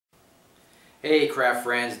Hey craft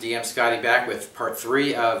friends, DM Scotty back with part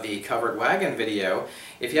 3 of the covered wagon video.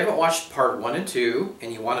 If you haven't watched part 1 and 2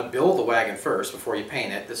 and you want to build the wagon first before you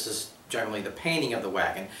paint it, this is generally the painting of the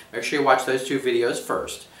wagon. Make sure you watch those 2 videos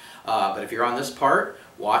first. But if you're on this part,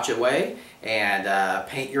 watch away and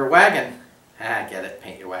paint your wagon. Get it?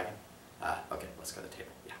 Paint your wagon. Okay, let's go to the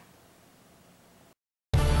table. Yeah.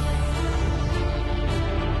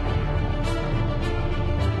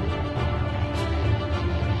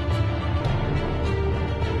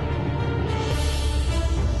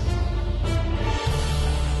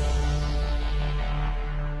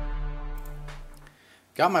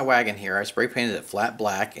 Got my wagon here. I spray painted it flat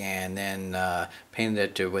black and then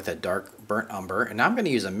painted it with a dark burnt umber. And now I'm going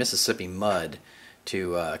to use a Mississippi mud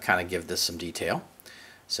to kind of give this some detail.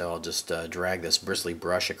 So I'll just drag this bristly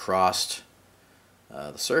brush across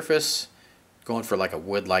the surface, going for like a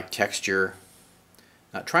wood-like texture.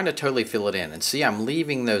 Not trying to totally fill it in. And see, I'm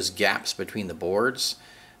leaving those gaps between the boards,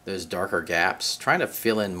 those darker gaps, trying to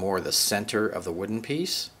fill in more the center of the wooden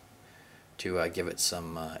piece to give it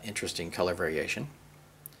some interesting color variation.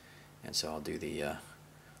 And so I'll do the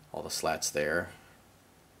all the slats there,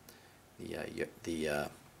 the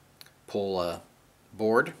pull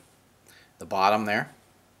board, the bottom there.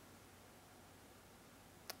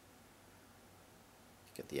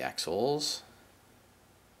 Get the axles,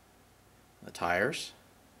 the tires.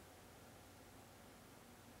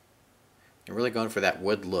 You're really going for that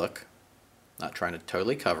wood look, not trying to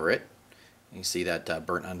totally cover it. You can see that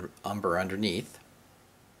burnt umber underneath.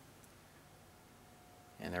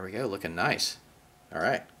 And there we go, looking nice.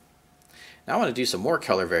 Alright. Now I want to do some more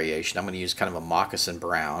color variation. I'm going to use kind of a moccasin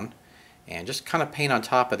brown and just kind of paint on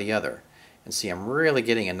top of the other. And see, I'm really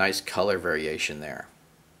getting a nice color variation there.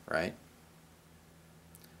 Right?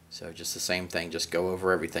 So just the same thing, just go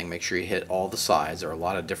over everything. Make sure you hit all the sides. There are a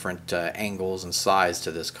lot of different angles and sides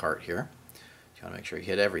to this cart here. You want to make sure you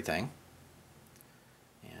hit everything.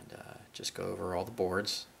 And just go over all the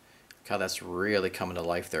boards. Look how that's really coming to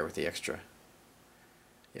life there with the extra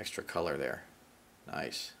color there.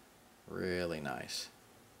 Nice. Really nice.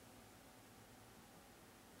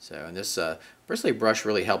 So, and this bristly brush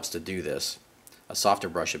really helps to do this. A softer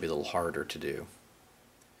brush would be a little harder to do.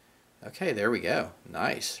 Okay, there we go.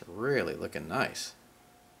 Nice. Really looking nice.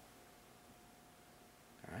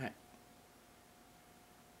 Alright.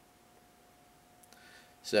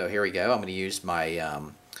 So here we go. I'm going to use my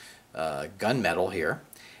gunmetal here.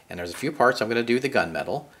 And there's a few parts I'm going to do the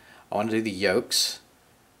gunmetal. I want to do the yokes.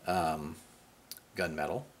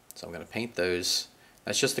 Gunmetal. So I'm going to paint those.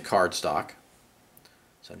 That's just the cardstock.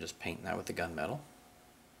 So I'm just painting that with the gunmetal.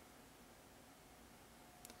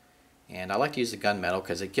 And I like to use the gunmetal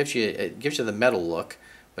because it gives you the metal look,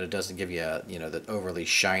 but it doesn't give you the overly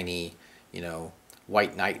shiny,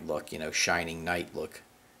 white knight look, shining knight look.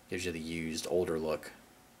 Gives you the used older look.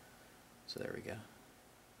 So there we go.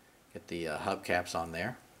 Get the hubcaps on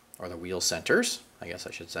there, or the wheel centers, I guess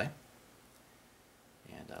I should say.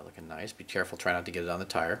 And looking nice. Be careful, try not to get it on the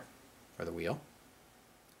tire or the wheel.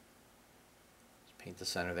 Just paint the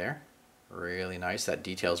center there. Really nice. That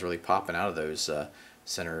detail is really popping out of those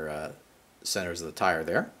centers of the tire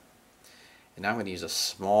there. And now I'm going to use a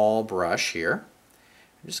small brush here.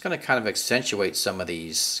 I'm just going to kind of accentuate some of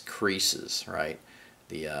these creases, right?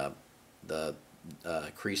 The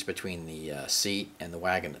crease between the seat and the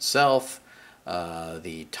wagon itself,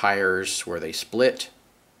 the tires where they split.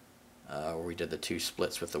 Where we did the 2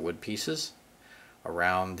 splits with the wood pieces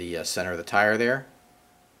around the center of the tire there.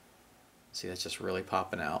 See, that's just really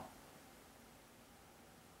popping out.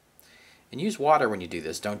 And use water when you do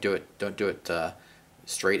this. Don't do it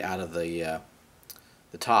straight out of the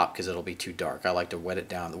top because it'll be too dark. I like to wet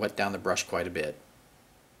down the brush quite a bit.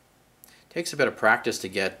 Takes a bit of practice to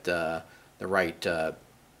get the right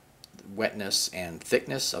wetness and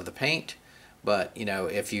thickness of the paint, but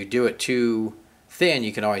if you do it too thin,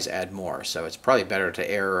 you can always add more. So it's probably better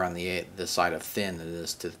to err on the side of thin than it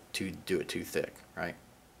is to do it too thick, right?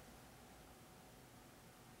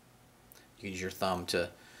 You can use your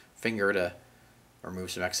finger to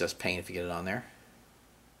remove some excess paint if you get it on there.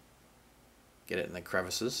 Get it in the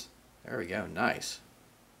crevices. There we go, nice.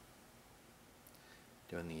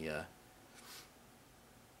 Doing the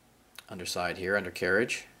underside here,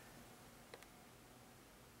 undercarriage.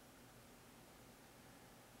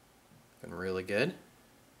 Looking really good.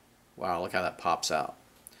 Wow, look how that pops out.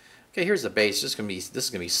 Okay, here's the base. This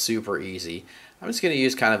is gonna be super easy. I'm just gonna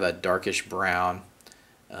use kind of a darkish brown.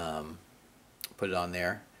 Put it on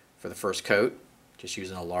there for the first coat. Just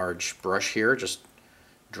using a large brush here. Just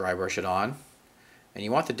dry brush it on. And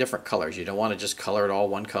you want the different colors. You don't want to just color it all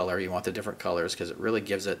one color. You want the different colors because it really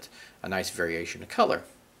gives it a nice variation of color.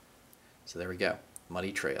 So there we go,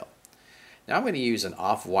 muddy trail. Now I'm going to use an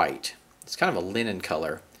off-white. It's kind of a linen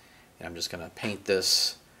color, and I'm just going to paint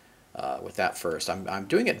this with that first. I'm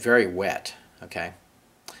doing it very wet, okay?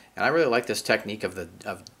 And I really like this technique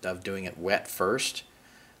of doing it wet first,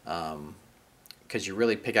 because you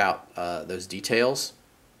really pick out those details.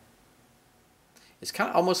 It's kind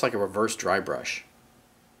of almost like a reverse dry brush.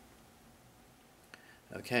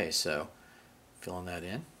 Okay, so filling that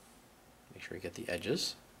in. Make sure you get the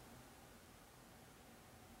edges.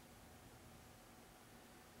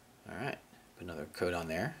 Alright, put another coat on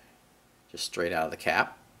there, just straight out of the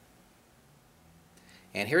cap.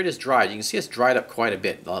 And here it is dried. You can see it's dried up quite a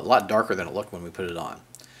bit, a lot darker than it looked when we put it on.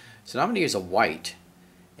 So now I'm going to use a white,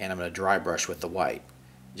 and I'm going to dry brush with the white.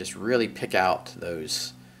 Just really pick out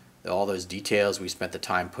all those details we spent the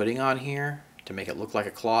time putting on here to make it look like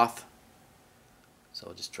a cloth. So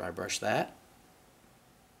I'll just dry brush that.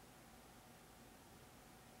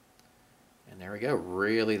 And there we go.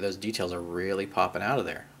 Really, those details are really popping out of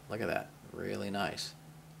there. Look at that. Really nice.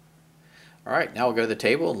 Alright, now we'll go to the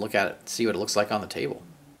table and look at it, see what it looks like on the table.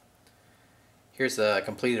 Here's the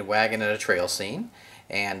completed wagon and a trail scene.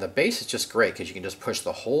 And the base is just great because you can just push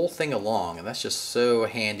the whole thing along, and that's just so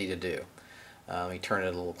handy to do. Let me turn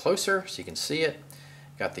it a little closer so you can see it.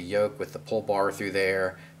 Got the yoke with the pull bar through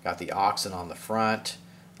there. Got the oxen on the front.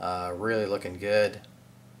 Really looking good.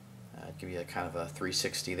 Give you a kind of a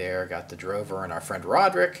 360 there. Got the drover and our friend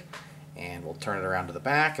Roderick. And we'll turn it around to the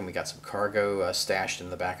back, and we got some cargo stashed in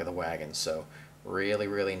the back of the wagon. So really,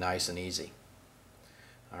 really nice and easy.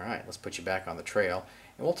 Alright, let's put you back on the trail.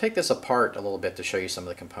 And we'll take this apart a little bit to show you some of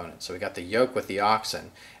the components. So we got the yoke with the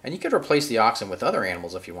oxen. And you could replace the oxen with other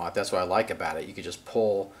animals if you want. That's what I like about it. You could just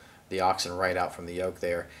pull the oxen right out from the yoke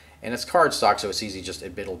there. And it's cardstock, so it's easy, just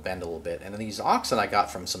it'll bend a little bit. And then these oxen I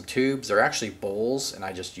got from some tubes. They're actually bowls, and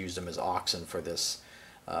I just used them as oxen for this.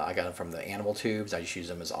 I got them from the animal tubes. I just use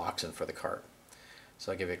them as oxen for the cart.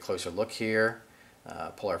 So I'll give you a closer look here.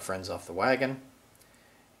 Pull our friends off the wagon.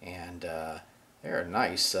 And they're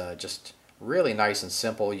nice. Just really nice and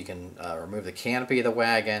simple. You can remove the canopy of the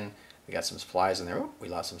wagon. We got some supplies in there. Oh, we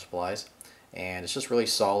lost some supplies. And it's just really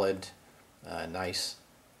solid, nice.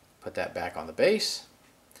 Put that back on the base.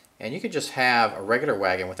 And you could just have a regular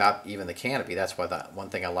wagon without even the canopy. That's why one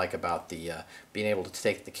thing I like about the being able to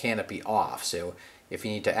take the canopy off. So if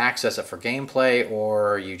you need to access it for gameplay,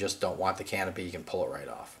 or you just don't want the canopy, you can pull it right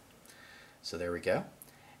off. So there we go.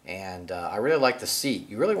 And I really like the seat.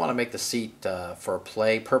 You really want to make the seat for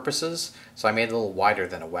play purposes, so I made it a little wider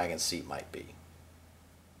than a wagon seat might be.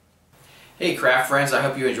 Hey craft friends, I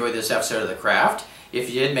hope you enjoyed this episode of The Craft. If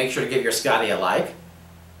you did, make sure to give your Scotty a like.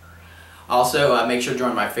 Also, make sure to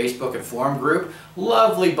join my Facebook and forum group.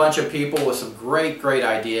 Lovely bunch of people with some great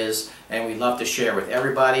ideas, and we'd love to share with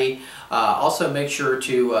everybody. Also, make sure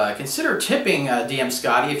to consider tipping DM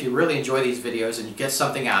Scotty if you really enjoy these videos and you get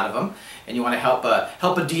something out of them, and you want to help a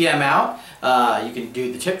DM out. You can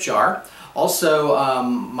do the tip jar. Also,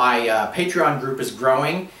 my Patreon group is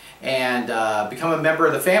growing, and become a member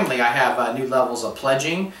of the family. I have new levels of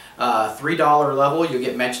pledging. $3 level, you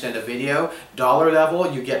get mentioned in a video. $1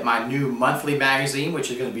 level, you get my new monthly magazine,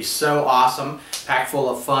 which is going to be so awesome, packed full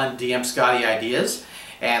of fun DM Scotty ideas.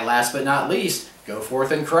 And last but not least, go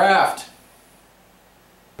forth and craft.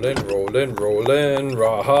 Rollin', rollin',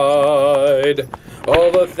 rawhide.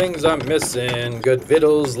 All the things I'm missing, good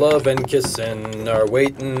victuals, love, and kissin' are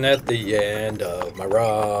waiting at the end of my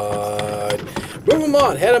ride. Move 'em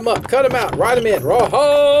on, head 'em up, cut 'em out, ride 'em in,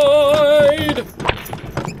 rawhide!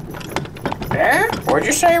 Eh? What'd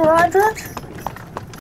you say, Roderick?